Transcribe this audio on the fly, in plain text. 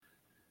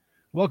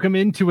Welcome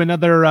into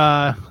another,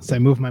 so I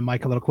moved my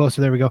mic a little closer.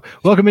 There we go.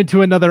 Welcome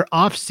into another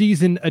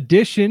off-season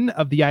edition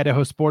of the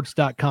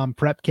IdahoSports.com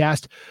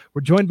Prepcast.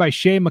 We're joined by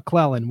Shea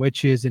McClellan,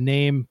 which is a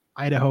name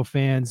Idaho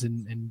fans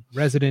and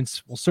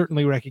residents will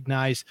certainly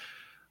recognize.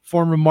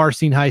 Former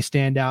Marcine High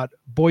standout,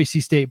 Boise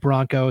State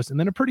Broncos, and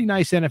then a pretty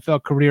nice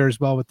NFL career as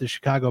well with the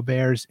Chicago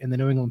Bears and the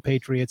New England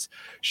Patriots.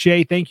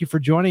 Shea, thank you for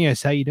joining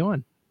us. How you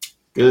doing?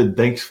 Good.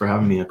 Thanks for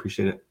having me. I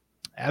appreciate it.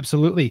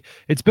 Absolutely.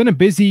 It's been a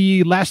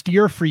busy last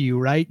year for you,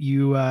 right?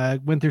 You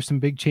went through some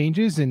big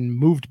changes and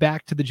moved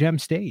back to the Gem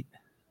State.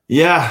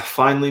 Yeah,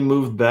 finally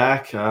moved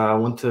back. I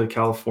went to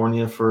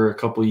California for a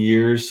couple of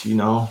years,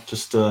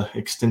 just a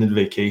extended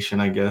vacation,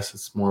 I guess.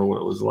 It's more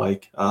what it was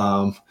like.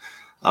 But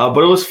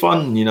it was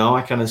fun,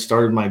 I kind of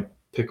started my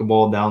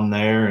pickleball down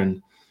there,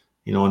 and,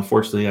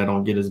 unfortunately I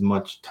don't get as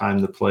much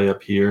time to play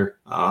up here.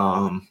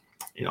 I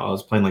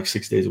was playing like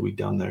 6 days a week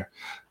down there.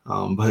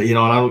 But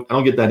I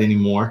don't get that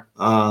anymore.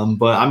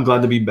 But I'm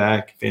glad to be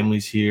back.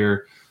 Family's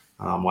here,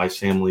 wife's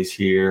family's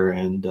here,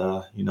 and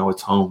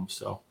it's home.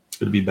 So it's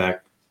good to be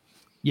back.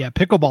 Yeah,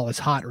 pickleball is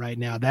hot right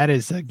now. That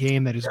is a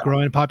game that is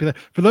growing popular.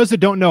 For those that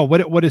don't know,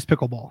 what is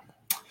pickleball?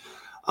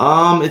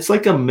 It's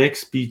like a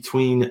mix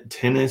between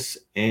tennis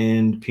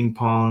and ping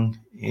pong,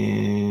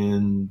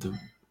 and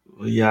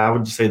I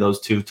would just say those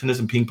two, tennis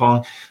and ping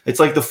pong. It's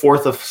like the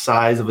fourth of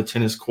size of a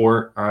tennis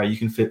court. All right, you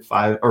can fit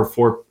 5 or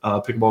 4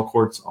 pickleball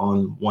courts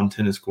on one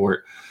tennis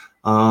court.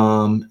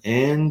 And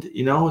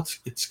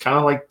it's kind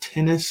of like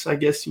tennis, I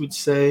guess you would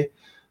say,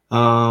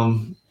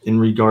 in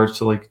regards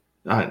to like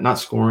not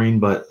scoring,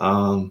 but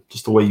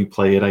just the way you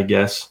play it, I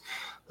guess.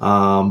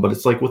 But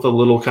it's like with a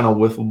little kind of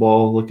wiffle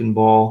ball looking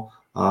ball.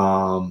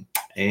 And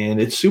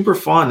it's super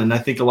fun. And I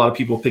think a lot of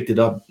people picked it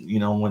up,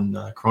 when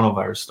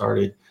coronavirus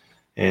started.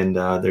 And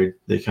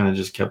they kind of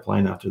just kept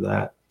playing after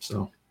that.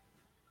 So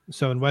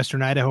in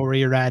Western Idaho, where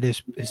you're at,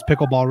 is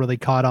pickleball really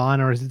caught on,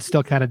 or is it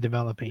still kind of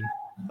developing?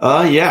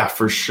 Yeah,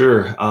 for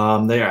sure.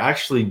 They are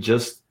actually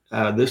just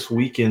this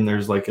weekend.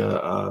 There's like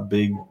a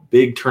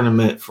big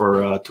tournament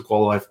for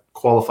to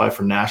qualify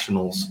for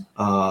nationals.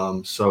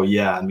 So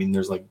yeah, I mean,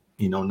 there's like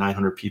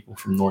 900 people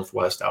from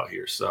Northwest out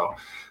here. So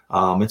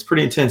it's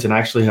pretty intense. And I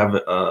actually have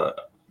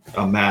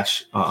a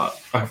match, I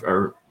have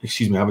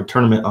a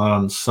tournament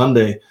on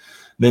Sunday.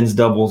 Men's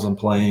doubles I'm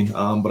playing,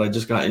 but I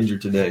just got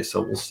injured today,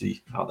 so we'll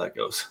see how that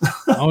goes.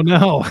 Oh,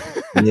 no.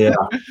 Yeah.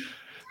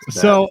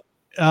 So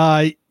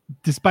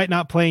despite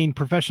not playing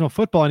professional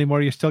football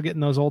anymore, you're still getting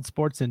those old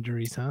sports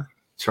injuries, huh?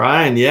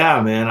 Trying,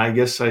 yeah, man. I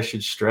guess I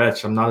should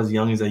stretch. I'm not as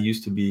young as I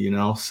used to be,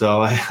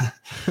 so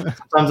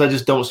sometimes I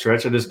just don't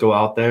stretch. I just go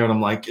out there, and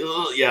I'm like,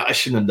 oh, yeah, I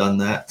shouldn't have done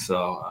that.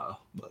 So,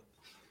 but,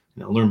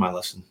 learn my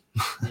lesson.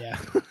 Yeah,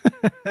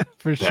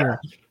 for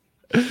sure.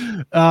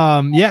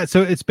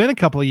 So it's been a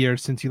couple of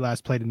years since you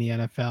last played in the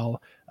NFL.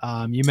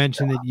 You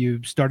mentioned that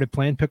you started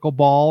playing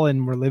pickleball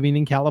and were living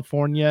in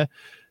California,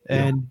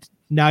 and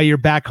now you're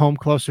back home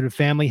closer to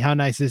family. How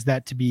nice is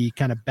that to be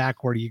kind of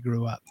back where you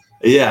grew up?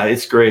 Yeah,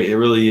 it's great. It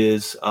really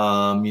is.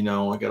 I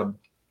got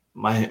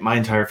my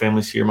entire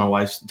family's here. My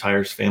wife's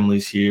entire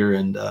family's here,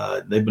 and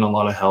they've been a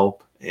lot of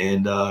help.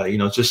 And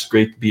it's just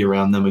great to be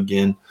around them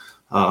again.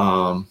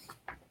 Because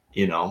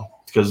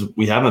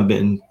we haven't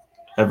been.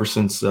 Ever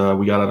since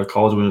we got out of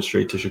college, we went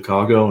straight to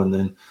Chicago and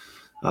then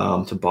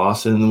to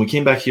Boston. And then we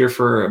came back here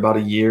for about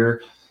a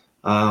year.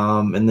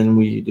 And then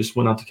we just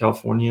went out to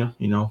California,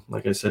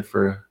 like I said,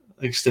 for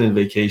an extended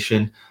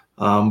vacation.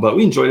 But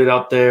we enjoyed it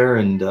out there.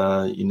 And,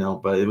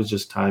 but it was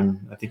just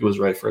time. I think it was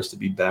right for us to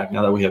be back.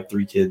 Now that we have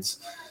 3 kids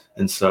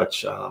and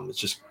such, it's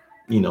just,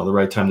 the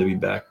right time to be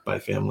back by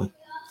family.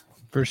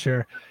 For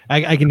sure.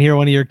 I can hear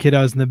one of your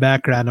kiddos in the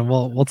background, and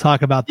we'll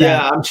talk about that.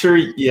 Yeah, I'm sure.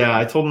 Yeah,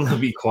 I told them to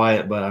be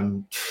quiet, but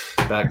I'm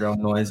background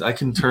noise. I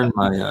can turn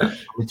my let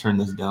me turn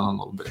this down a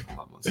little bit.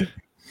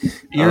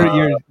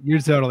 You're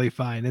totally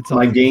fine. It's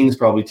my gain's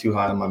probably too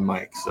high on my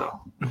mic, so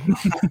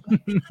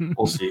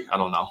we'll see. I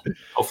don't know.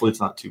 Hopefully, it's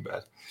not too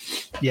bad.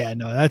 Yeah,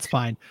 no, that's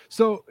fine.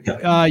 So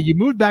you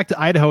moved back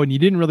to Idaho, and you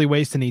didn't really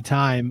waste any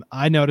time.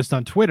 I noticed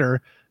on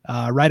Twitter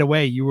right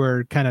away you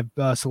were kind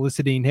of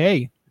soliciting,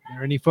 hey, are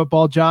there any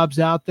football jobs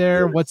out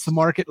there? What's the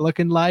market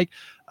looking like?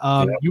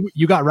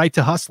 You got right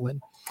to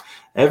hustling.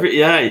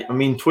 I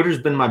mean, Twitter's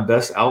been my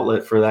best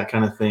outlet for that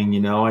kind of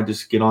thing. I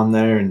just get on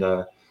there and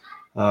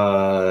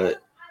I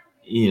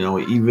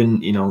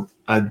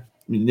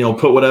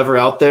put whatever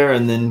out there,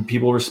 and then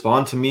people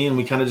respond to me, and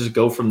we kind of just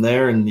go from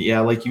there. And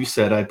yeah, like you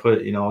said, I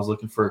put I was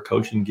looking for a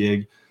coaching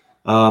gig,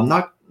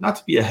 not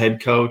to be a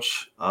head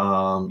coach.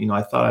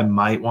 I thought I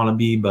might want to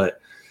be, but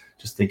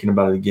just thinking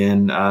about it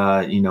again,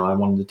 I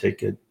wanted to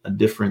take a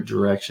different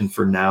direction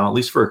for now, at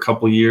least for a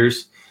couple of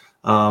years.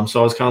 So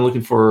I was kind of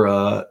looking for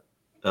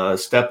a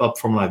step up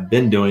from what I've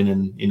been doing.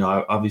 And,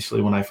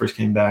 obviously when I first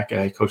came back,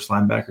 I coached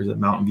linebackers at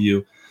Mountain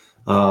View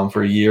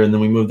for a year. And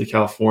then we moved to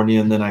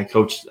California, and then I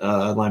coached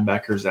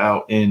linebackers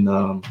out in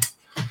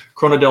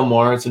Corona Del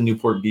Mar. It's in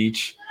Newport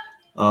Beach.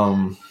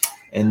 And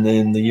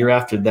then the year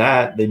after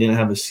that, they didn't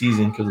have a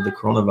season because of the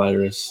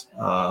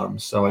coronavirus.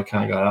 So I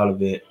kind of got out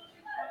of it.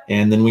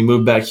 And then we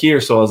moved back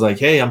here. So I was like,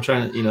 hey, I'm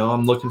trying to,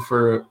 I'm looking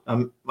for,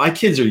 my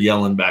kids are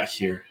yelling back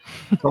here.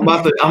 I'm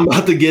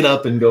about to get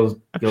up and go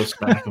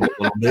smack them a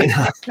little bit.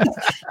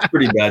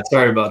 Pretty bad.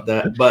 Sorry about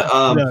that.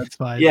 But No, it's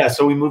fine. yeah,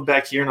 so we moved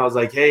back here and I was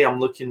like, hey, I'm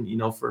looking,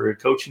 for a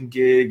coaching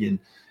gig. And,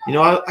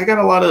 I got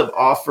a lot of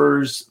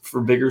offers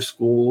for bigger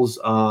schools.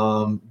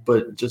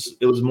 But just,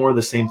 it was more of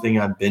the same thing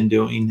I've been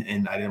doing.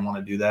 And I didn't want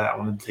to do that. I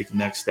wanted to take the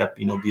next step,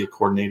 be a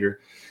coordinator.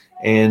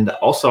 And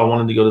also I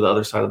wanted to go to the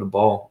other side of the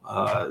ball.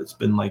 It's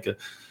been like a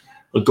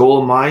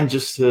goal of mine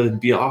just to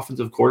be an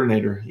offensive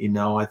coordinator.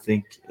 I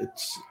think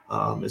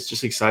it's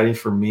just exciting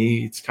for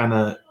me. It's kind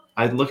of,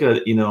 I look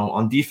at it,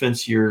 on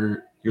defense,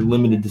 you're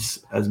limited to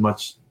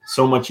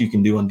so much you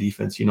can do on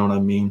defense. You know what I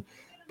mean?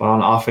 But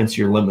on offense,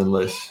 you're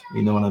limitless.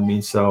 You know what I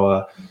mean?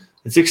 So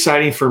it's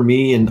exciting for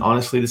me. And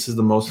honestly, this is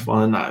the most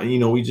fun.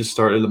 We just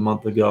started a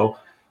month ago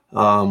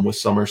with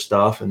summer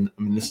stuff. And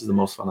I mean, this is the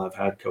most fun I've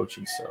had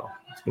coaching. So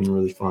it's been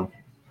really fun.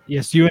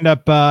 Yes. You end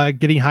up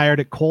getting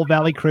hired at Cole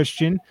Valley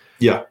Christian.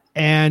 Yeah.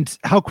 And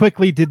how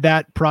quickly did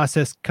that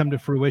process come to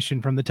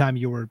fruition from the time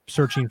you were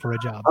searching for a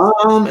job?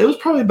 It was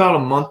probably about a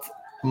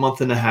month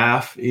and a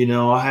half.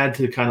 I had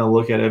to kind of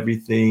look at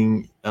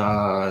everything,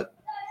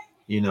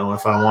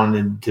 if I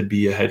wanted to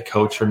be a head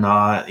coach or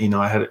not.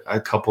 I had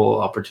a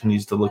couple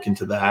opportunities to look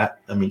into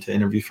that. To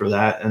interview for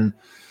that. And,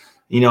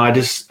 I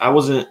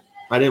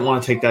didn't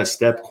want to take that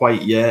step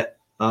quite yet.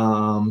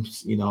 I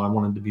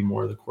wanted to be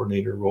more of the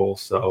coordinator role.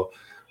 So,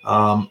 but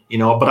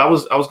I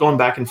was going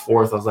back and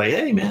forth. I was like,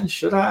 hey man,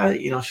 should I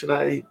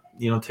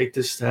take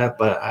this step?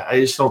 But I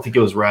just don't think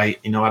it was right.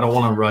 I don't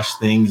want to rush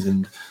things.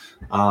 And,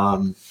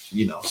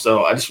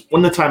 so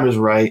when the time is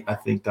right, I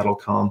think that'll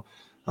come.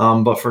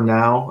 But for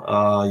now,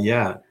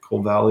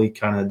 Cole Valley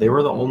they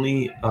were the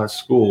only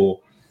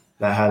school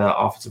that had an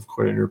offensive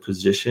coordinator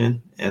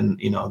position. And,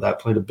 that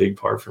played a big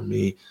part for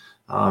me.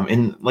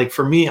 And like,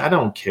 for me, I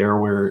don't care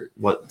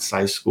what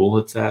size school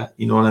it's at.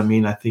 You know what I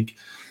mean? I think,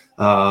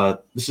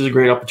 this is a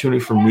great opportunity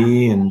for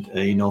me and,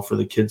 for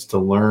the kids to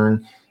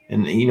learn.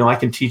 And, I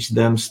can teach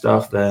them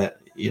stuff that,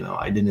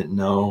 I didn't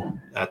know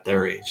at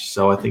their age.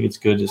 So I think it's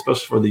good,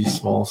 especially for these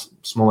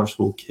smaller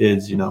school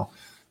kids.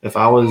 If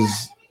I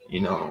was,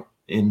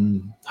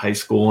 in high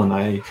school and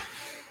I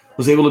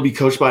was able to be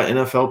coached by an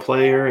NFL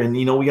player and,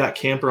 we got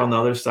Camper on the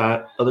other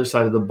side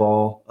of the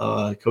ball,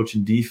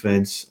 coaching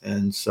defense.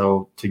 And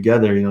so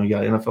together, you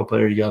got an NFL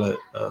player, you got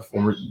a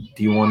former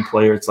D1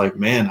 player. It's like,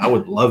 man, I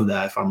would love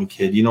that if I'm a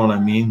kid, you know what I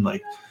mean?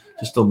 Like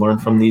just to learn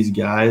from these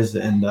guys.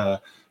 And,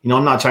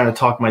 I'm not trying to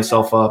talk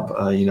myself up.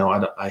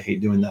 I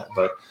hate doing that,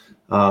 but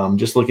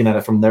just looking at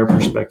it from their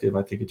perspective,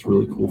 I think it's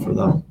really cool for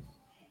them.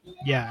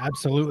 Yeah,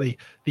 absolutely.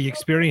 The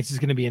experience is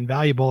going to be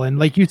invaluable. And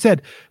like you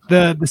said,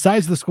 the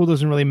size of the school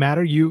doesn't really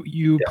matter.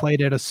 You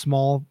played at a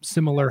small,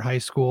 similar high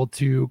school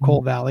to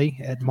Cole Valley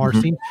at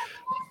Marsing.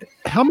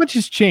 Mm-hmm. How much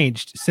has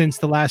changed since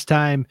the last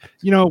time,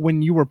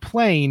 when you were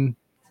playing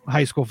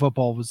high school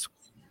football was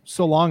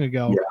so long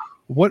ago? Yeah.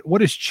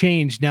 What has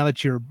changed now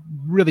that you're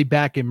really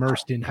back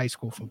immersed in high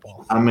school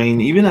football?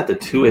 Even at the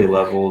 2A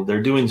level,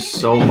 they're doing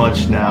so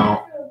much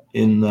now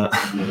in the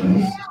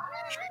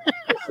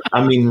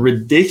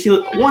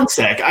ridiculous. One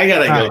sec. I got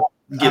to go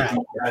get these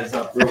guys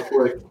up real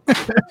quick.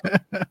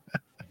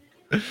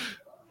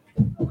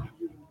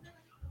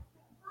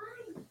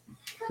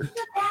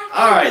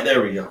 All right.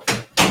 There we go.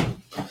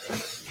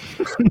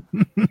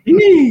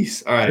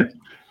 Jeez. All right.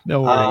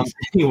 No worries.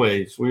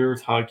 Anyways, we were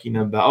talking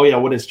about,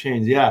 what has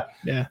changed? Yeah.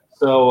 Yeah.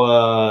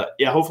 So,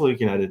 hopefully we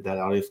can edit that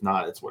out. If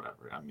not, it's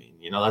whatever.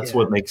 That's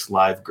what makes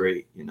live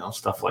great,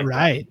 stuff like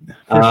right.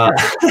 that.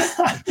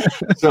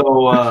 Right.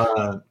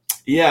 So,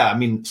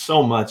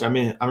 so much. I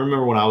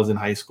remember when I was in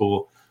high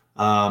school,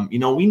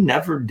 we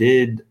never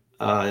did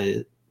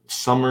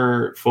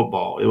summer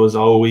football.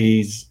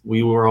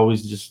 We were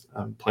always just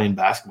playing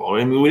basketball. We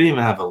didn't even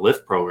have a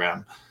lift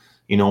program,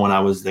 when I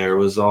was there. It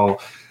was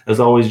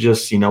always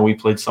just, we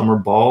played summer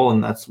ball,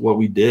 and that's what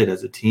we did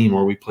as a team,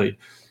 or we played,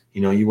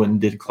 you went and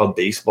did club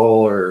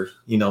baseball or,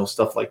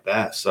 stuff like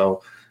that.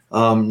 So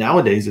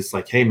nowadays it's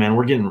like, hey man,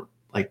 we're getting,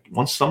 like,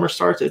 once summer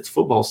starts, it's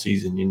football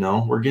season.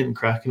 We're getting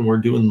cracking.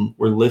 We're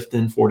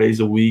lifting 4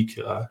 days a week.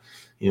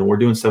 We're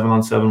doing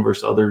 7-on-7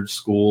 versus other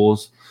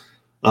schools.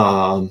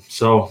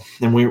 So,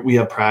 and we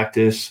have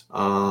practice,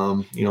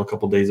 a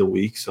couple days a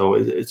week. So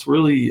it's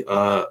really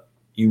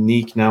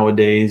unique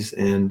nowadays.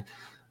 And,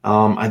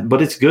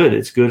 but it's good.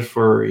 It's good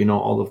for,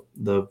 all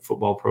the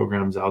football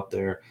programs out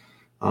there.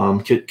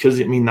 Cause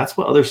that's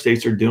what other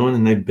states are doing,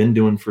 and they've been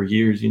doing for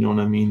years. You know what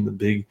I mean?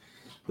 The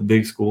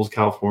big schools,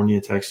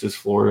 California, Texas,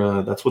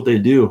 Florida, that's what they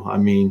do.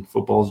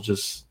 Football is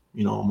just,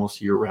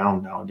 almost year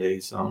round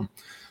nowadays. So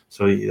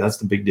that's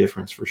the big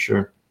difference for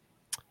sure.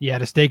 Yeah.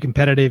 To stay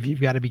competitive,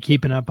 you've got to be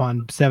keeping up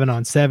on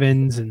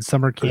 7-on-7s and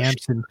summer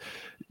camps. And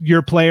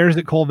your players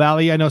at Cole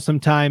Valley, I know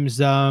sometimes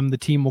the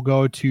team will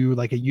go to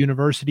like a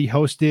university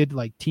hosted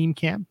like team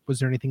camp. Was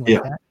there anything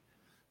like that?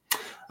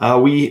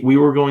 We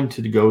were going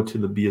to go to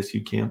the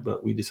BSU camp,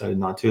 but we decided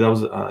not to. That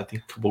was, I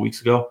think, a couple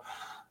weeks ago.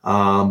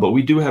 But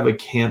we do have a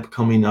camp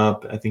coming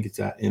up. I think it's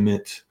at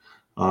Emmett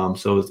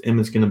So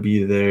Emmett's going to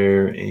be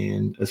there,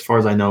 and as far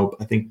as I know,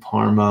 I think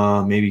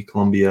Parma, maybe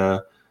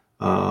Columbia,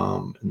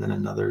 and then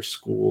another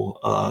school.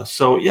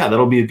 So yeah,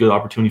 that'll be a good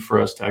opportunity for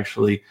us to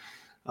actually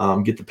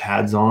get the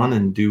pads on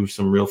and do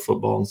some real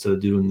football instead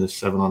of doing this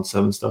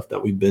 7-on-7 stuff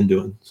that we've been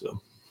doing.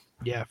 So.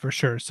 Yeah, for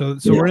sure. So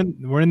Yeah.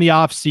 we're in the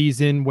off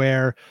season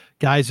where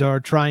guys are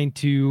trying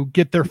to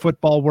get their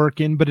football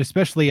work in, but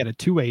especially at a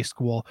 2A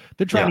school,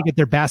 they're trying to get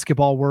their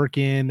basketball work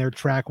in, their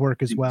track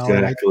work as well.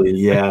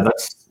 Exactly.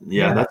 That's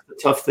the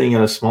tough thing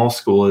at a small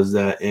school is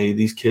that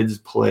these kids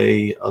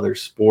play other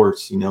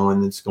sports,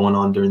 and it's going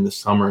on during the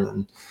summer.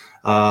 And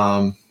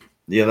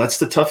that's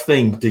the tough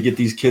thing, to get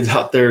these kids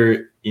out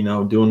there,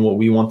 doing what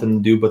we want them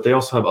to do, but they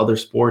also have other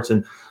sports.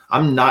 And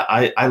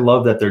I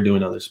love that they're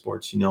doing other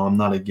sports. I'm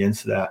not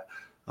against that.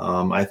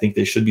 I think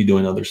they should be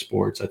doing other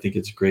sports. I think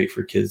it's great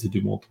for kids to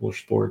do multiple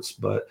sports,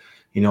 but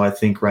I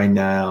think right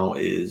now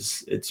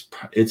it's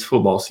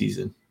football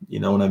season.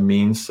 You know what I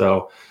mean?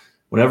 So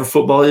whenever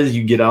football is,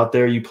 you get out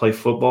there, you play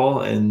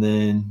football, and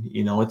then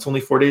it's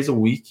only 4 days a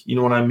week. You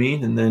know what I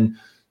mean? And then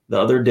the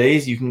other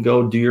days you can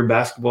go do your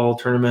basketball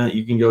tournament,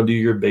 you can go do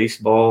your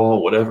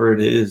baseball, whatever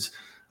it is.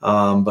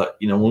 But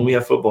when we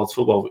have football, it's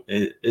football.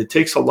 It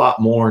takes a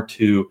lot more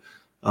to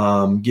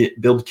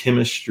build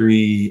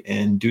chemistry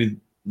and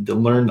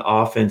learn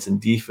offense and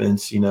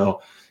defense,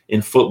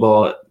 in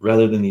football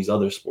rather than these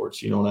other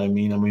sports. You know what I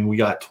mean? I mean, we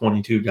got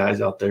 22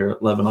 guys out there,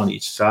 11 on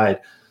each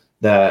side,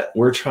 that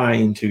we're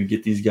trying to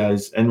get these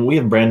guys, and we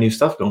have brand new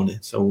stuff going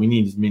in. So we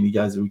need as many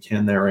guys as we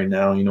can there right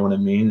now. You know what I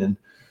mean? And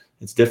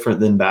it's different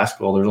than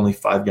basketball. There's only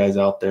 5 guys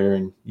out there,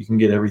 and you can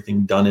get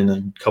everything done in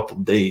a couple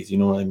of days. You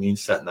know what I mean?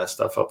 Setting that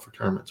stuff up for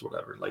tournaments,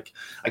 whatever. Like,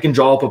 I can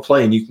draw up a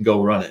play and you can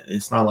go run it.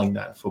 It's not like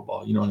that in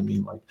football. You know what I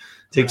mean? Like,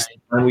 it takes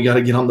time. We got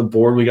to get on the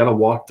board. We got to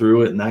walk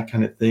through it and that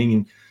kind of thing.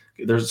 And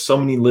there's so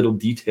many little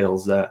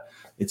details that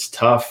it's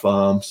tough.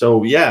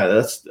 So yeah,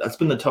 that's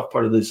been the tough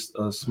part of this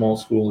small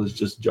school, is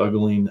just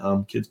juggling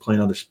kids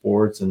playing other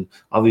sports. And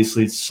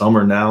obviously it's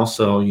summer now,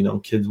 so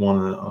kids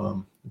want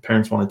to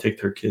parents want to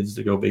take their kids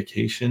to go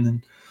vacation,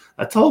 and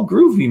that's all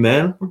groovy,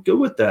 man. We're good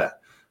with that.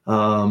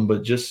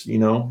 But just,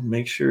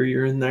 make sure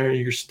you're in there,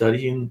 you're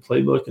studying the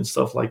playbook and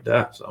stuff like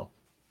that. So.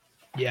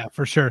 Yeah,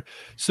 for sure.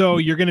 So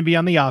you're going to be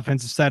on the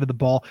offensive side of the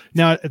ball.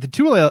 Now at the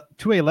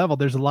 2A level,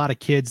 there's a lot of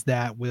kids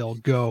that will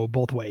go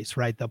both ways,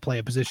 right? They'll play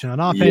a position on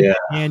offense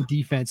and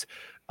defense.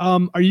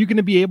 Are you going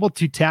to be able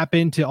to tap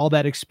into all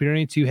that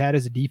experience you had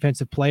as a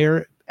defensive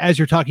player as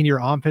you're talking to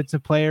your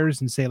offensive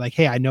players and say like,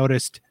 hey, I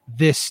noticed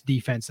this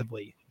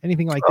defensively?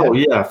 Anything like that? Oh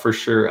yeah, for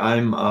sure.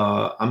 I'm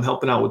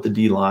helping out with the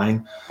D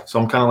line, so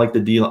I'm kind of like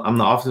I'm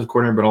the offensive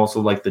coordinator, but also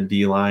like the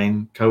D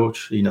line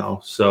coach.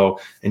 So,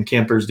 and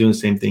Camper's doing the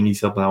same thing. He's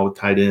helping out with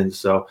tight ends.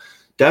 So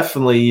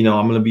definitely,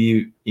 I'm going to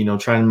be,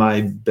 trying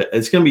my best.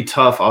 It's going to be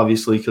tough,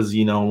 obviously, because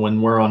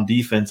when we're on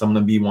defense, I'm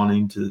going to be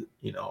wanting to,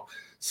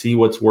 see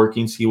what's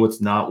working, see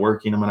what's not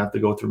working. I'm going to have to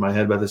go through my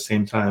head, but at the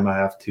same time, I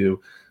have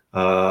to,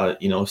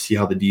 see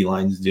how the D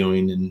line's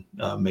doing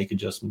and make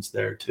adjustments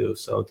there too.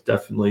 So it's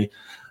definitely.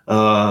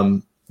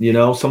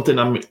 Something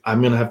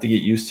I'm gonna have to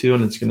get used to,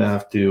 and it's gonna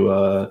have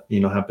to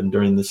happen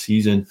during the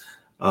season.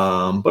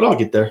 But I'll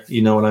get there.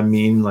 You know what I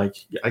mean? Like,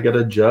 I gotta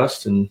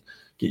adjust and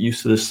get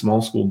used to this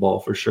small school ball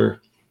for sure.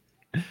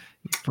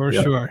 For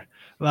sure.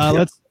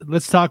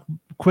 Let's talk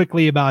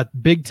quickly about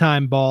big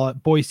time ball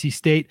at Boise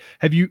State.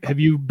 Have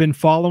you been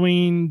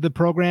following the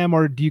program,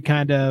 or do you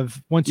kind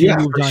of, once you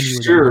moved on?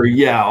 Sure.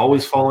 Yeah,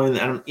 always following.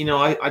 And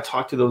I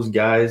talk to those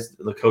guys,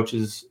 the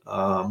coaches,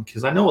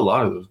 because I know a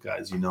lot of those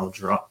guys.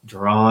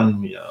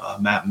 Duran,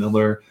 Matt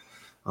Miller,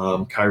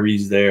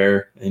 Kyrie's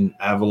there, and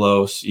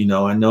Avalos.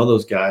 I know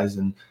those guys,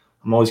 and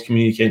I'm always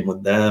communicating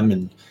with them.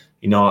 And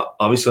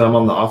obviously I'm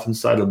on the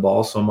offense side of the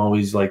ball, so I'm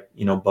always like,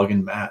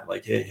 bugging Matt,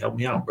 like, hey, help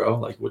me out, bro.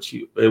 Like, what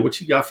you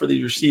got for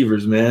these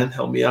receivers, man?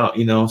 Help me out,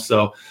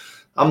 So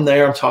I'm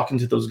there. I'm talking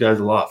to those guys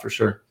a lot for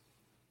sure.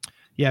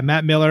 Yeah,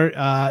 Matt Miller.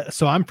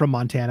 So I'm from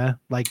Montana,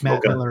 like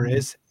Matt Miller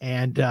is,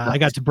 and I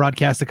got to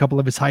broadcast a couple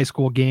of his high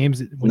school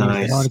games when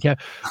he was on.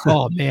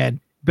 Oh man,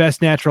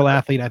 best natural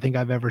athlete I think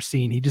I've ever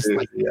seen. He just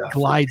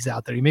glides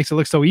out there. He makes it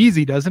look so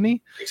easy, doesn't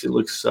he? Makes it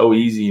look so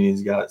easy, and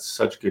he's got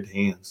such good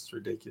hands. It's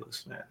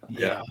ridiculous, man.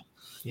 Yeah.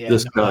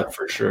 This cut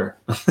for sure.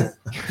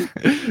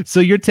 So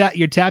you're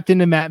tapped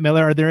into Matt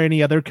Miller. Are there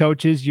any other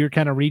coaches you're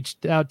kind of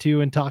reached out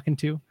to and talking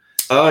to?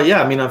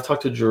 Yeah, I mean, I've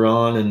talked to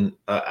Duran, and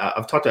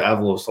I've talked to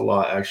Avalos a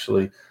lot,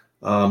 actually.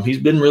 He's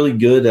been really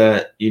good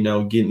at,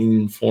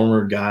 getting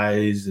former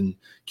guys and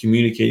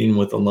communicating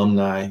with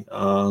alumni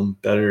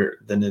better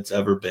than it's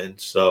ever been.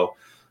 So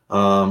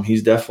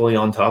he's definitely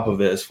on top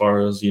of it as far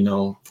as,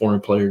 former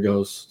player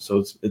goes. So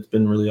it's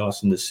been really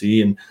awesome to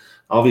see. And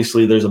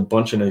obviously there's a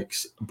bunch of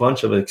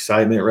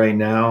excitement right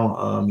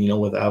now,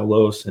 with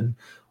Avalos and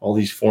all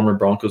these former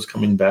Broncos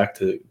coming back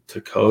to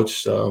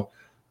coach. So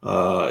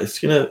it's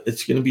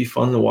gonna be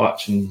fun to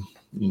watch, and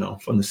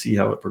fun to see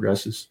how it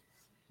progresses.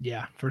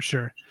 Yeah, for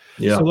sure.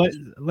 Yeah.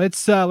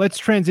 So let's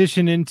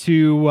transition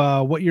into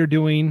what you're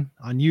doing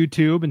on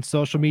YouTube and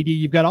social media.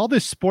 You've got all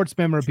this sports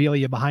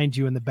memorabilia behind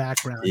you in the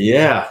background.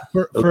 Yeah.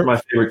 Those are For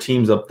my favorite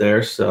teams up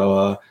there.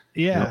 So,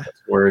 yeah,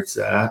 that's where it's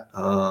at.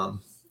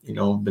 Been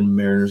a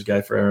Mariners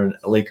guy forever,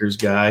 a Lakers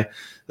guy.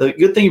 The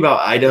good thing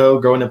about Idaho,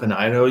 growing up in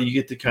Idaho, you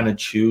get to kind of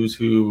choose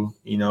who,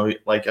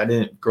 like I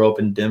didn't grow up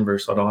in Denver,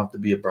 so I don't have to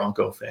be a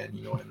Bronco fan.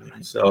 You know what I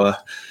mean? So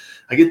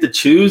I get to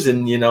choose.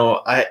 And,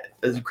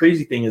 the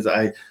crazy thing is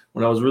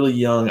when I was really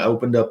young, I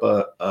opened up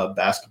a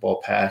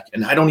basketball pack,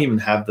 and I don't even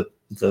have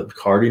the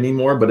card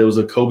anymore, but it was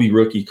a Kobe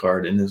rookie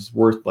card, and it's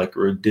worth like a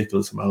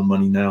ridiculous amount of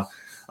money now.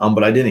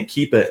 But I didn't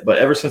keep it. But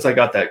ever since I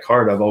got that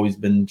card, I've always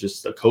been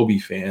just a Kobe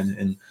fan.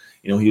 And,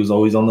 he was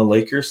always on the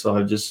Lakers. So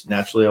I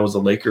was a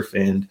Laker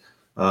fan.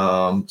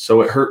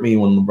 So it hurt me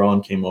when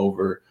LeBron came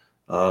over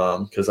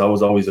because I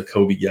was always a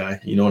Kobe guy.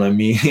 You know what I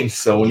mean?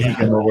 So when he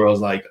came over, I was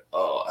like,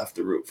 oh, I have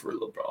to root for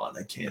LeBron.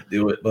 I can't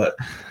do it. But,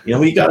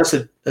 he got us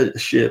a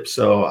ship.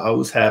 So I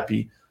was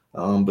happy.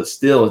 But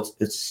still,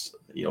 it's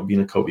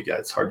being a Kobe guy,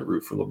 it's hard to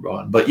root for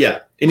LeBron. But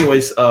yeah,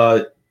 anyways,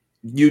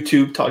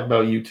 YouTube, talk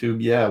about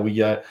YouTube. Yeah,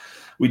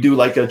 we do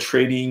like a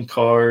trading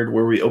card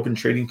where we open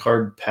trading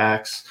card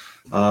packs,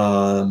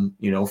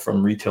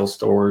 from retail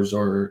stores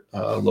or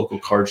local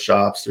card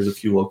shops. There's a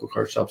few local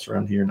card shops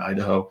around here in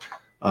Idaho.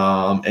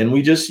 And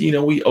we just,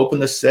 we open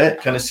the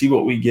set, kind of see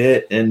what we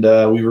get. And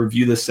we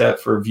review the set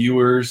for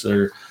viewers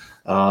or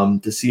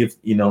to see if,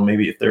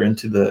 maybe if they're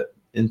into that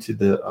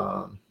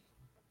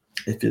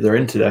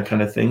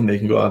kind of thing, they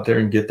can go out there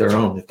and get their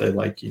own if they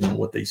like,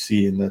 what they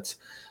see. And that's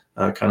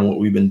kind of what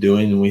we've been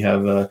doing. And we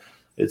have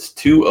it's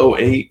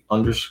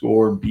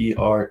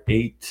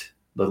 208_BR8,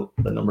 the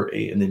number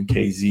 8, and then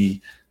KZ,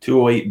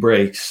 208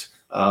 breaks.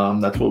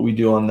 That's what we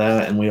do on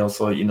that. And we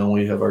also,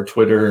 we have our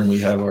Twitter and we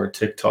have our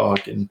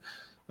TikTok, and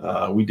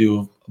we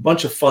do a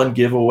bunch of fun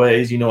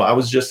giveaways. I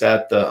was just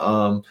at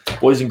the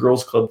Boys and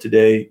Girls Club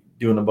today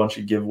doing a bunch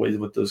of giveaways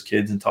with those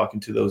kids and talking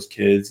to those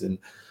kids and,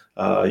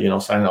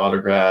 signing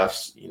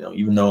autographs,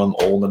 even though I'm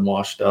old and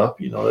washed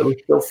up, it was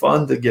still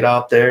fun to get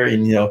out there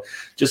and,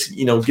 just,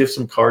 give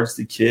some cards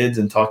to kids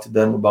and talk to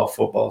them about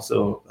football.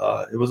 So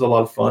it was a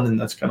lot of fun, and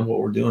that's kind of what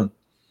we're doing.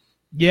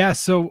 Yeah.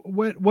 So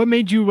what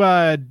made you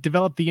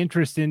develop the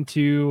interest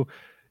into,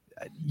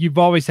 you've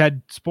always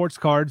had sports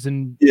cards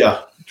and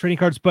trading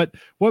cards, but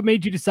what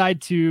made you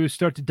decide to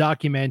start to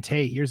document,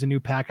 hey, here's a new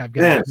pack I've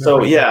got? Man,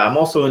 so yeah, I'm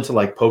also into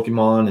like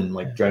Pokemon and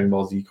like Dragon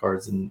Ball Z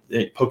cards, and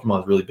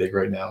Pokemon is really big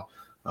right now.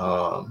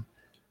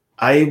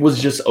 I was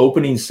just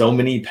opening so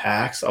many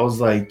packs. I was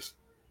like,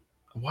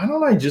 why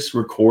don't I just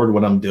record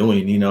what I'm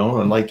doing,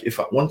 and like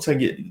once I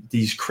get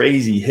these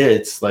crazy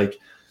hits, like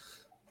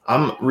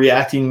I'm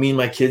reacting, me and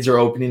my kids are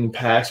opening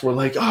packs, we're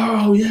like,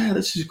 oh yeah,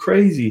 this is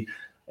crazy.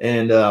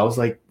 And I was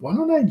like, why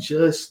don't I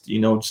just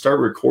start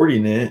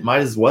recording it?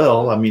 Might as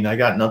well. I mean, I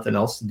got nothing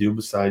else to do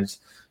besides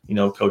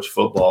coach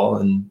football,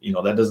 and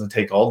that doesn't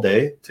take all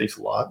day, it takes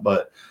a lot.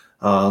 But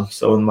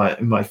so in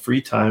my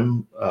free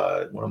time,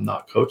 when I'm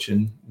not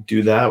coaching,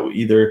 do that.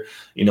 Either,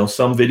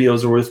 some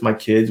videos are with my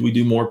kids. We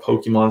do more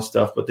Pokemon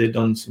stuff, but they've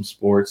done some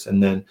sports.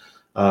 And then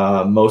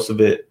most of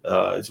it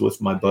is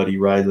with my buddy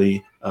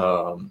Riley.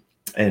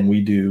 And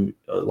we do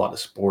a lot of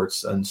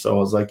sports. And so I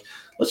was like,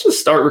 let's just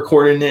start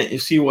recording it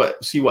and see what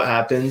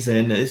happens.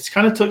 And it's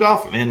kind of took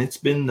off, man. It's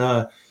been,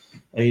 I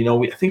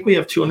think we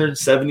have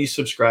 270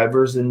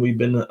 subscribers, and we've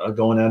been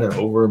going at it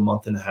over a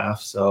month and a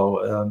half.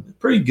 So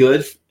pretty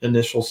good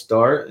initial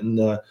start.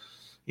 And,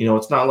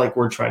 it's not like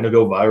we're trying to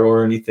go viral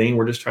or anything.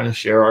 We're just trying to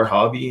share our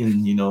hobby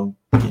and,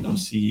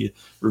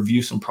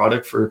 review some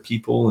product for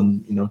people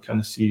and, kind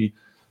of see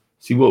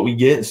what we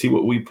get and see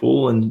what we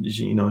pull and,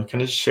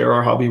 kind of share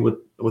our hobby with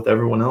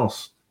everyone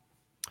else.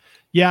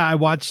 Yeah, I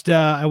watched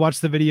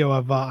the video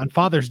of on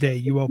Father's Day.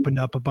 You opened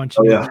up a bunch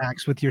of new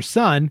packs with your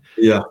son.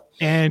 Yeah.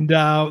 And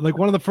like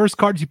one of the first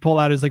cards you pull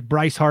out is like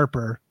Bryce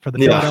Harper for the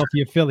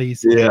Philadelphia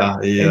Phillies. Yeah.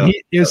 And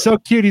he was so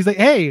cute. He's like,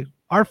 hey,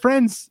 our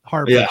friend's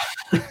Harper. Yeah.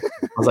 I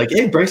was like,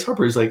 hey, Bryce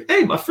Harper. He's like,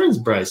 hey, my friend's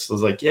Bryce. I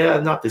was like, yeah,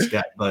 not this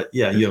guy, but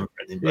yeah, you have a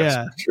friend named Bryce.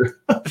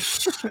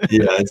 Yeah.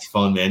 Yeah, it's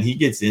fun, man. He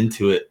gets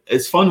into it.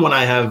 It's fun when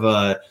I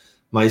have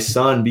my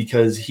son,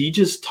 because he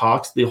just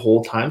talks the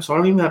whole time. So I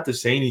don't even have to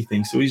say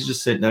anything. So he's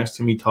just sitting next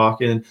to me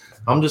talking.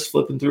 I'm just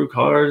flipping through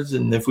cards.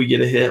 And if we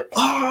get a hit,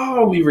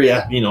 we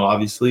react,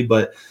 obviously.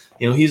 But,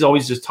 he's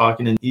always just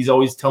talking, and he's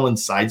always telling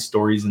side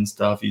stories and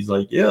stuff. He's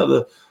like, yeah,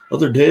 the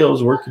other day I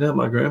was working at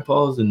my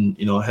grandpa's and,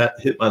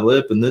 hit my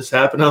lip and this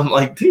happened. I'm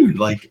like, dude,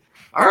 like,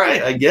 all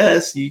right, I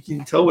guess you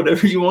can tell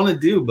whatever you want to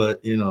do. But,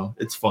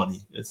 it's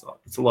funny. It's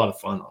a lot of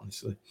fun,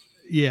 honestly.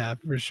 Yeah,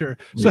 for sure.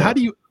 So how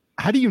do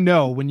you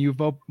know when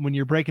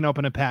you're breaking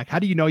open a pack? How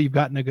do you know you've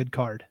gotten a good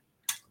card?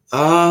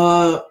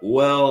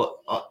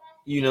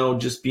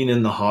 Just being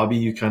in the hobby,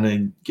 you kind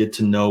of get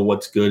to know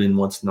what's good and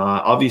what's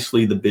not.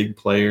 Obviously, the big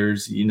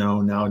players,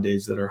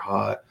 nowadays that are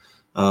hot.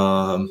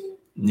 A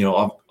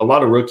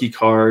lot of rookie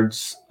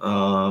cards,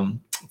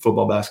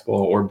 football,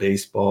 basketball, or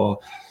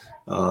baseball.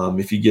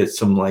 If you get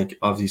some, like,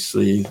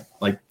 obviously,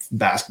 like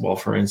basketball,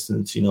 for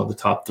instance, the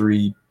top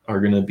three are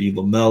going to be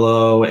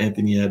LaMelo,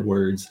 Anthony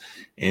Edwards,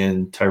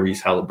 and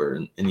Tyrese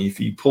Halliburton. And if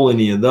you pull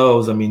any of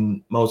those, I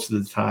mean, most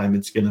of the time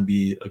it's going to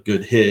be a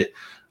good hit.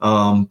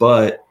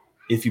 But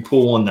if you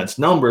pull one that's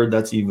numbered,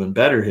 that's an even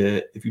better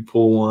hit. If you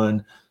pull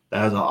one that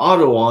has an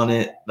auto on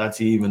it, that's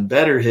an even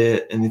better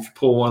hit. And if you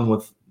pull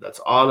one that's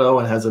auto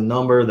and has a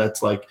number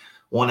that's like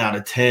 1 out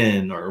of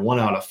 10 or 1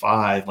 out of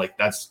 5, like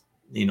that's,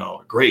 a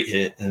great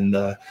hit. And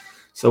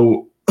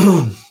so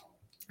a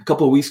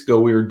couple of weeks ago,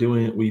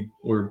 we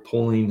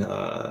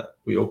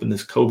opened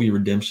this Kobe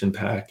redemption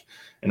pack,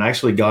 and I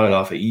actually got it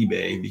off of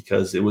eBay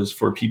because it was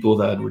for people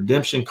that had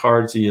redemption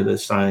cards. He had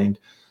assigned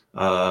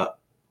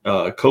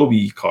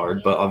Kobe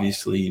card, but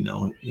obviously,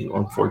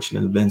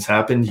 unfortunate events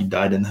happened. He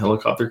died in a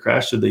helicopter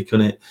crash, so they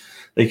couldn't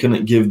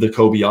give the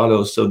Kobe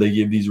autos, so they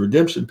give these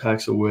redemption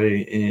packs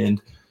away. And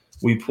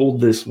we pulled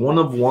this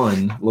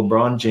 1-of-1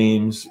 LeBron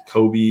James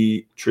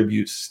Kobe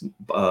tribute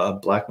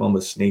Black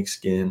Mamba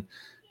snakeskin,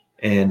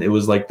 and it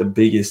was like the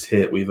biggest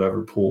hit we've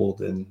ever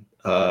pulled. And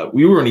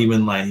we weren't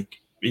even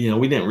like, we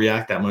didn't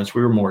react that much.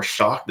 We were more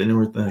shocked than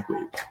everything.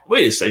 Like,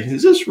 wait a second,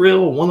 is this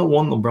real?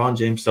 1-of-1 LeBron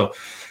James. So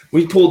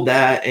we pulled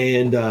that,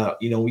 and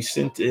we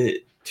sent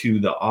it to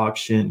the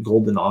auction,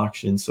 Golden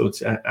Auction. So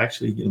it's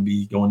actually going to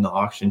be going to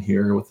auction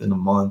here within a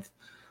month.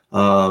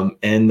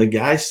 And the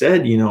guy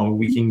said,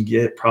 we can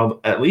get probably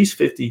at least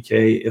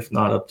 50K, if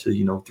not up to,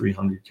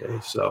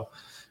 300K. So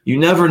you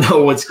never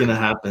know what's going to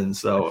happen.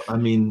 So, I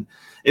mean,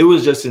 it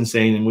was just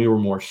insane, and we were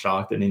more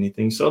shocked than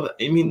anything. So,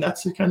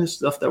 that's the kind of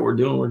stuff that we're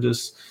doing. We're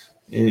just,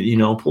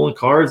 pulling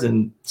cards.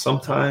 And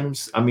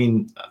sometimes,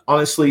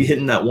 honestly,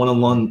 hitting that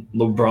 1-on-1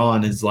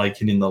 LeBron is like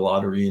hitting the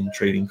lottery and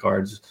trading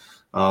cards.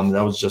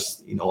 That was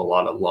just, a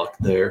lot of luck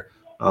there.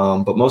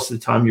 But most of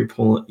the time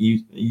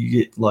you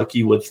get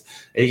lucky with,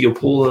 hey, you'll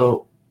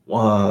pull a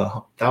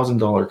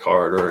 $1,000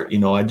 card, or,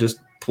 I just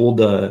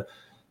pulled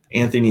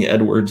Anthony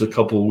Edwards a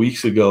couple of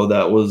weeks ago.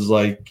 That was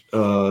like,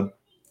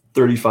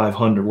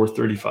 3,500, worth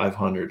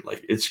 3,500.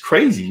 Like, it's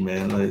crazy,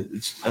 man.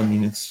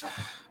 It's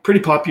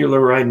pretty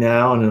popular right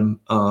now. And,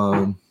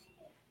 I'm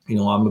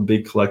a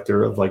big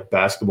collector of like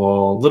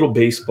basketball, little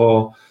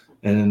baseball,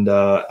 and,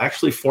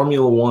 actually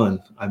Formula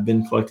One. I've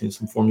been collecting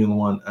some Formula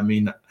One.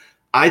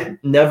 I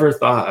never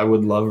thought I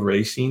would love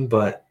racing,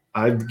 but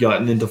I've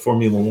gotten into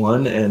Formula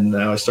One, and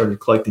now I started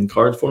collecting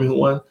cards Formula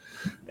One.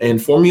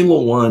 And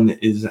Formula One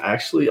is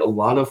actually a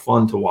lot of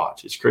fun to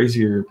watch. It's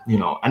crazier.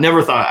 I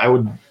never thought I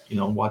would,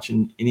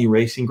 watching any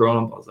racing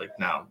growing up. I was like,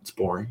 no, it's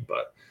boring.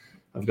 But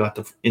I've got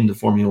into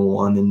Formula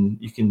One, and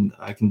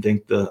I can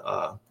thank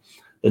the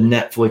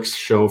Netflix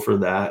show for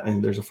that.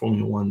 And there's a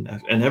Formula One.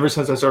 And ever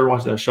since I started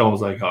watching that show, I was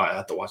like, oh, I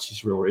have to watch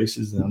these real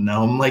races. And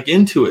now I'm like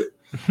into it.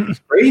 It's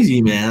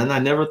crazy, man. I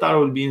never thought I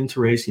would be into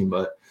racing,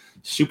 but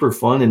super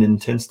fun and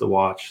intense to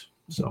watch.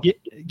 So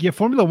yeah,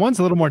 Formula One's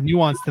a little more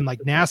nuanced than like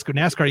NASCAR.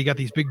 NASCAR, you got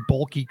these big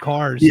bulky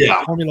cars.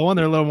 Yeah. Formula One,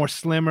 they're a little more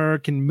slimmer,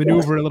 can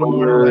maneuver a little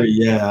more.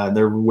 Yeah,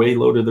 they're way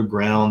low to the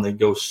ground. They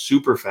go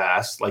super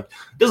fast. Like,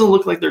 it doesn't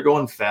look like they're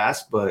going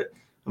fast, but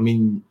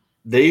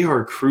they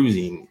are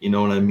cruising. You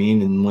know what I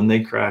mean? And when they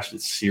crash,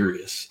 it's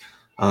serious.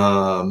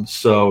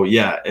 So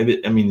yeah,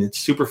 it's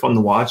super fun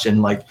to watch.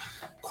 And like,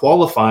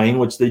 qualifying,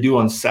 which they do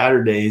on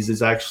Saturdays,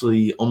 is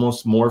actually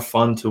almost more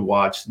fun to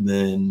watch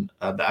than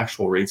the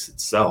actual race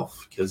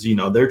itself, because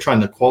they're trying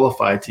to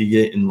qualify to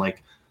get in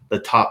like the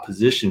top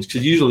positions,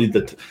 because usually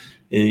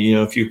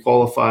if you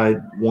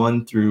qualified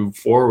 1 through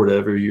 4 or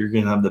whatever, you're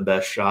gonna have the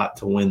best shot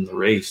to win the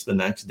race the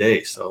next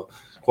day. So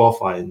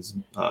qualifying is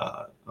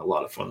a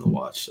lot of fun to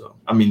watch. So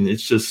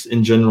it's just,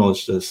 in general,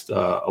 it's just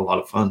a lot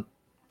of fun.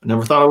 I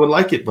never thought I would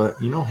like it, but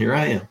here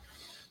I am.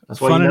 That's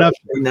why fun enough.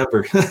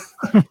 Never.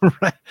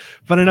 Right.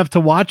 Fun enough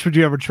to watch. Would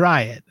you ever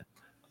try it?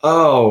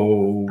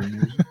 Oh,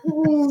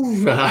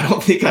 I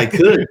don't think I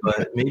could,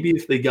 but maybe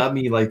if they got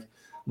me like a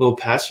little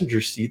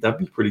passenger seat, that'd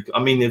be pretty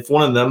cool. If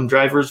one of them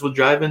drivers was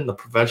driving, the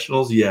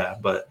professionals, yeah,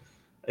 but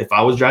if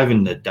I was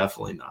driving,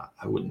 definitely not.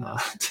 I would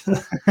not.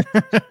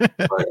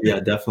 But yeah,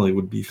 definitely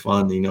would be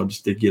fun,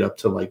 just to get up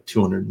to like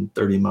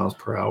 230 miles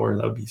per hour.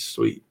 That would be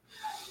sweet.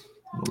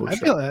 I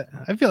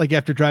feel like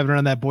after driving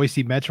around that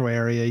Boise metro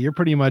area, you're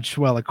pretty much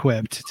well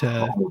equipped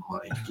to. Oh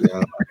my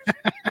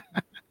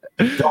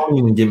God. Don't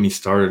even get me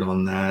started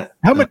on that.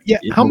 How much? Yeah.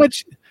 How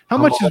much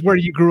is where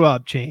you grew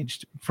up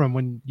changed from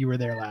when you were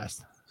there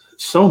last?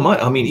 So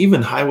much. Even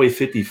Highway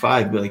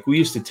 55, like we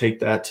used to take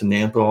that to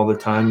Nampa all the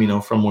time,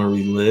 from where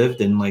we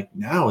lived. And like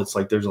now it's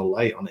like there's a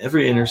light on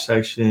every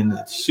intersection.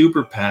 It's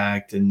super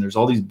packed, and there's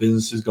all these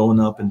businesses going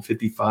up in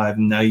 55.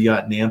 And now you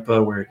got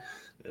Nampa where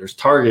there's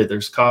Target,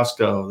 there's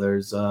Costco,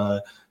 there's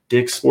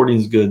Dick's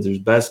Sporting Goods, there's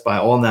Best Buy,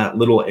 all in that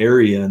little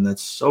area. And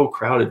that's so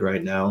crowded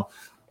right now.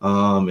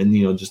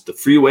 And, just the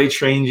freeway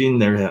changing,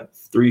 they have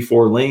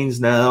 3-4 lanes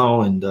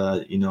now. And,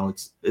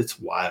 it's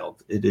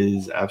wild. It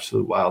is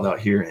absolute wild out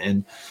here.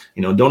 And,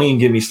 don't even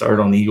get me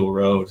started on Eagle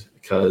Road,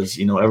 because,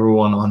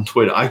 everyone on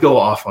Twitter, I go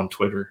off on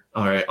Twitter.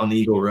 All right. On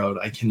Eagle Road.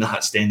 I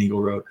cannot stand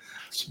Eagle Road.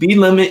 Speed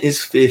limit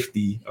is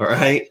 50. All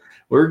right.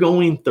 we're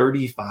going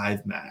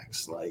 35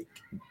 max. Like,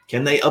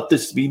 can they up the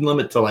speed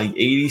limit to like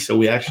 80 so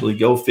we actually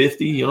go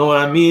 50? You know what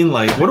I mean?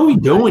 Like, what are we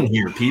doing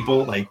here,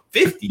 people? Like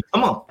 50,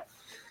 come on.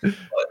 But,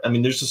 I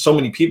mean, there's just so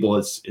many people.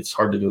 It's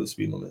hard to go the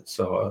speed limit.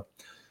 So,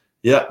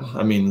 yeah,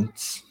 I mean,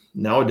 it's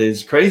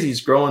nowadays crazy.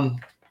 It's growing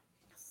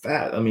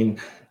fat. I mean,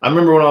 I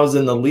remember when I was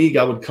in the league,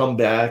 I would come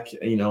back,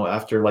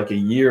 after like a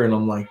year, and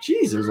I'm like,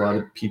 geez, there's a lot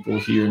of people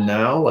here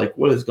now. Like,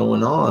 what is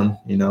going on?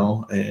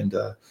 And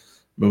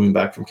moving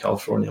back from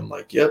California, I'm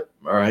like, yep,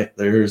 all right,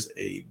 there's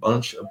a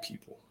bunch of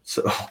people.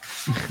 So,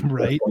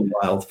 right,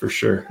 wild for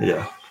sure.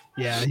 Yeah.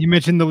 Yeah. You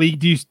mentioned the league.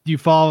 Do you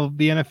follow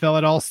the NFL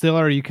at all still,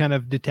 or are you kind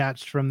of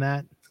detached from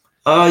that?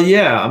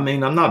 Yeah. I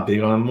mean, I'm not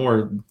big on. I'm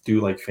more do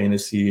like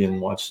fantasy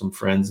and watch some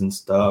friends and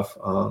stuff.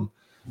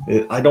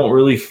 I don't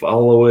really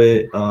follow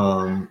it.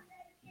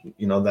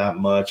 That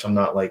much. I'm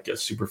not like a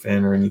super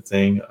fan or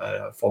anything.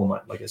 I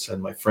follow like I said,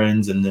 my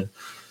friends, and then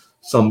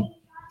some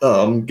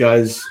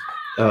guys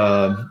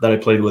that I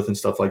played with and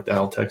stuff like that.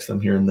 I'll text them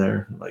here and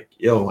there, like,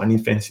 yo, I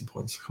need fantasy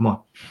points. Come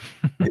on.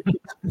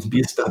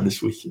 Be a stud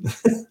this week.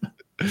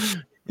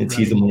 And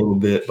tease them a little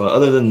bit. But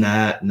other than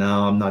that,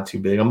 no, I'm not too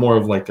big. I'm more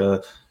of like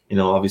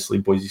obviously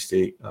Boise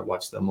State. I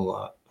watch them a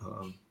lot.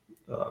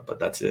 But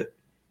that's it.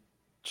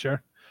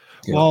 Sure.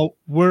 Yeah. Well,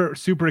 we're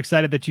super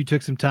excited that you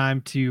took some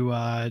time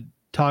to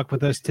talk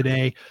with us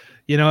today.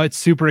 It's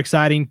super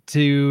exciting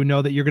to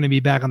know that you're going to be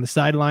back on the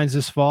sidelines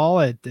this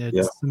fall at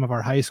some of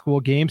our high school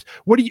games.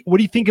 What do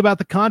you think about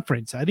the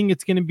conference? I think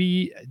it's going to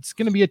be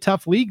a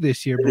tough league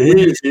this year.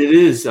 It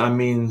is. I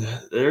mean,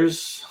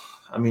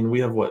 we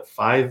have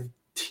 5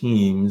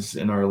 teams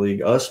in our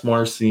league: us,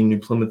 Marcy, New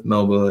Plymouth,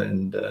 Melba,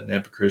 and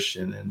Nampa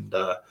Christian. And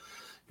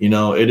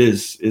it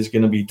is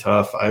going to be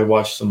tough. I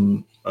watched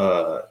some.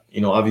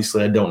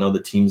 Obviously, I don't know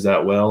the teams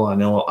that well. I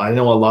know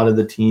a lot of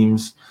the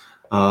teams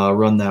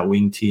run that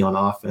wing tee on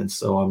offense,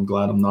 so I'm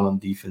glad I'm not on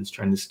defense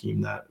trying to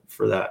scheme that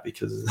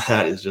because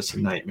that is just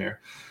a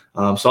nightmare.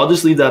 So I'll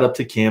just leave that up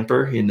to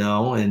Camper, and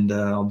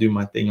I'll do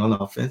my thing on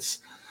offense.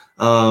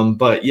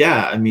 But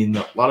yeah, I mean,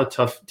 a lot of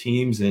tough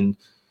teams, and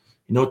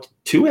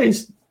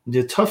 2A's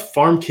the tough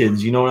farm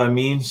kids, you know what I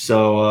mean?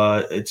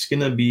 So it's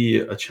gonna be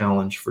a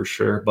challenge for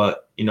sure.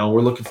 But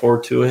we're looking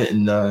forward to it,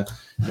 and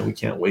we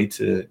can't wait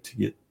to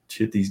get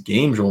these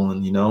games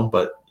rolling.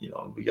 But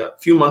we got a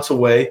few months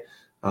away.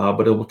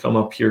 But it will come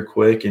up here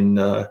quick. And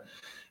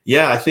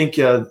I think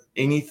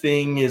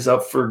anything is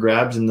up for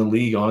grabs in the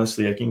league.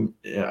 Honestly, I don't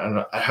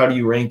know, how do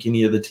you rank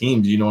any of the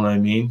teams? You know what I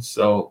mean?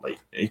 So like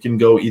it can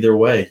go either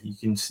way. You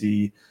can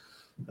see,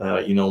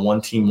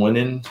 one team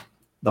winning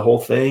the whole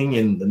thing,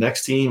 and the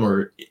next team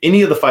or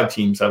any of the 5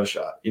 teams have a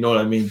shot. You know what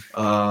I mean?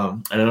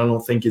 And I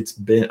don't think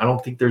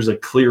there's a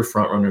clear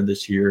front runner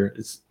this year.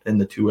 It's in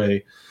the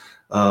 2A.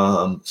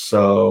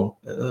 So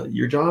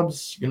your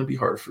job's going to be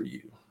hard for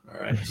you. All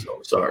right,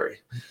 so sorry.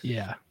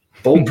 Yeah.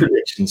 Bold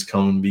predictions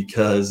coming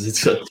because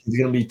it's going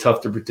to be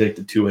tough to predict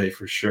the 2A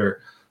for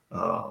sure.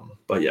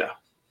 But yeah,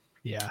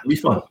 it'll be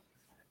fun.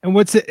 And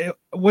what's it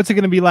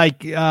going to be like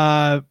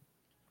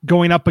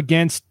going up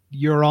against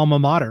your alma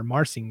mater,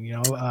 Marcy?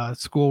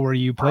 School where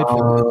you played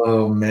for?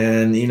 Oh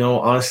man,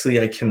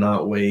 honestly, I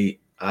cannot wait.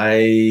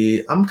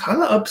 I'm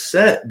kind of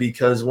upset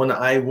because when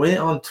I went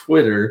on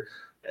Twitter,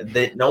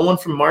 no one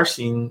from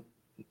Marcy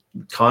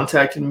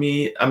contacted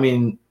me. I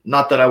mean,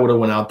 not that I would have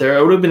went out there.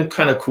 It would have been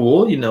kind of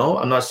cool,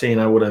 I'm not saying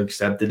I would have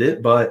accepted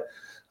it, but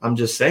I'm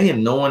just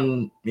saying no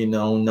one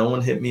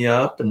hit me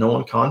up and no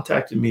one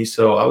contacted me.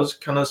 So I was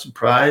kind of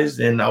surprised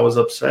and I was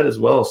upset as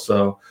well.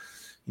 So,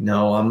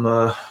 I'm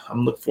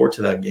looking forward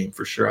to that game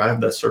for sure. I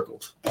have that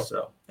circled.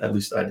 So at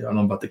least I do. I don't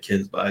know about the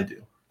kids, but I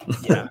do.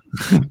 Yeah,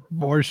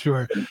 for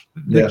sure.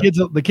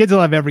 The kids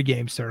will have every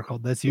game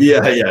circled. That's you.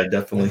 Yeah,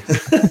 definitely.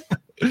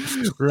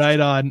 Right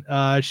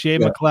on. Shay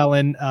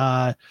McClellan,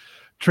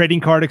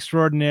 trading card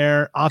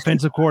extraordinaire,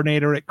 offensive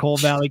coordinator at Coal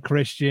Valley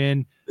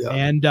Christian,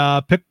 and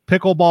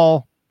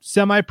pickleball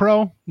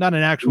semi-pro, not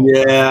an actual.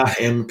 Yeah,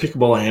 and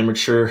pickleball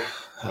amateur.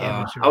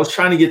 I was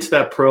trying to get to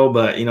that pro,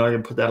 but I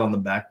can put that on the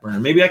back burner.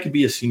 Maybe I could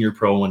be a senior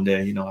pro one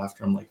day.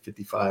 After I'm like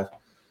 55.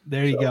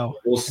 There you go.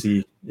 We'll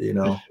see.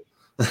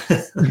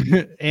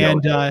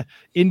 And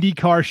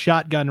IndyCar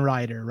shotgun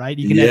rider, right?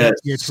 You can add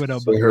your Twitter.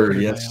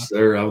 Yes,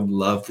 sir. I would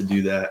love to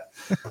do that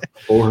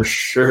for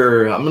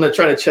sure. I'm gonna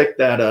try to check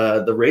that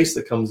the race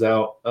that comes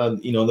out.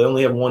 They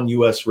only have one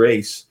U.S.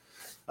 race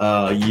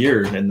a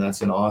year, and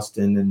that's in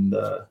Austin. And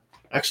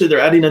actually, they're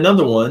adding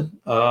another one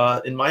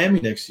in Miami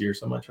next year,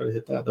 so I might try to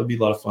hit that. That'll be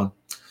a lot of fun.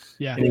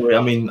 Yeah. Anyway,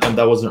 I mean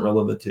that wasn't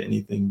relevant to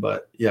anything,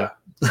 but yeah.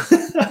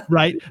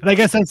 Right. And I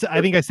guess I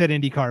think I said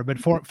IndyCar, but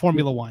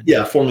Formula One.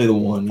 Yeah, Formula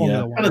One.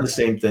 Kind of the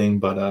same thing,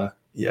 but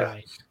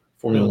right.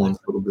 Formula One's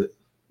a little bit,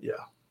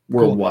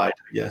 worldwide,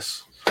 cool.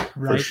 Yes.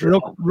 Right. Sure.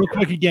 Real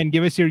quick again,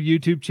 give us your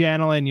YouTube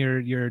channel and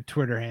your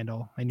Twitter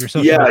handle and your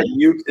social. Yeah,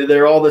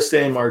 they're all the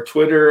same. Our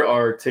Twitter,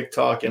 our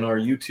TikTok, and our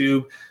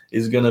YouTube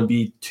is gonna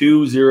be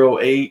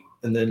 208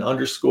 and then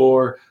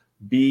underscore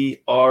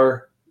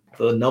BR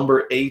the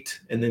number 8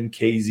 and then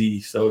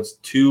KZ. So it's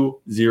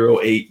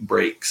 208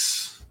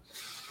 breaks.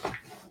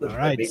 All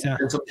right.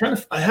 So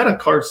I had a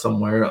card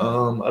somewhere. I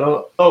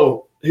don't.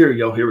 Oh, here we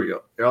go. Here,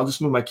 I'll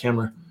just move my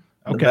camera.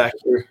 In the back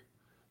here.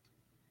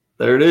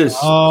 There it is.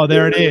 Oh,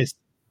 there it is.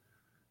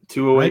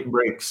 208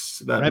 breaks.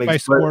 That right by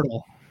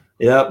Squirtle.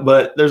 Yeah,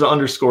 but there's an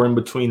underscore in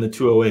between the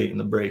 208 and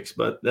the breaks.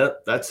 But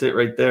that's it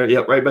right there.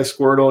 Yep, right by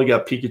Squirtle. You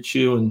got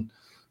Pikachu and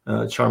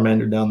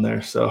Charmander down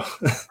there. So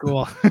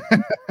cool.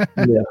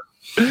 Yeah.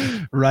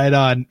 Right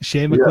on.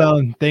 Shane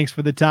McClellan, thanks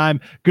for the time.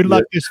 Good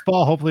luck this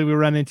fall. Hopefully we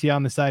run into you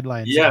on the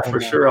sidelines. Yeah,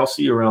 for sure. I'll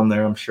see you around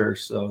there, I'm sure.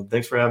 So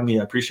thanks for having me.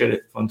 I appreciate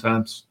it. Fun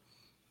times.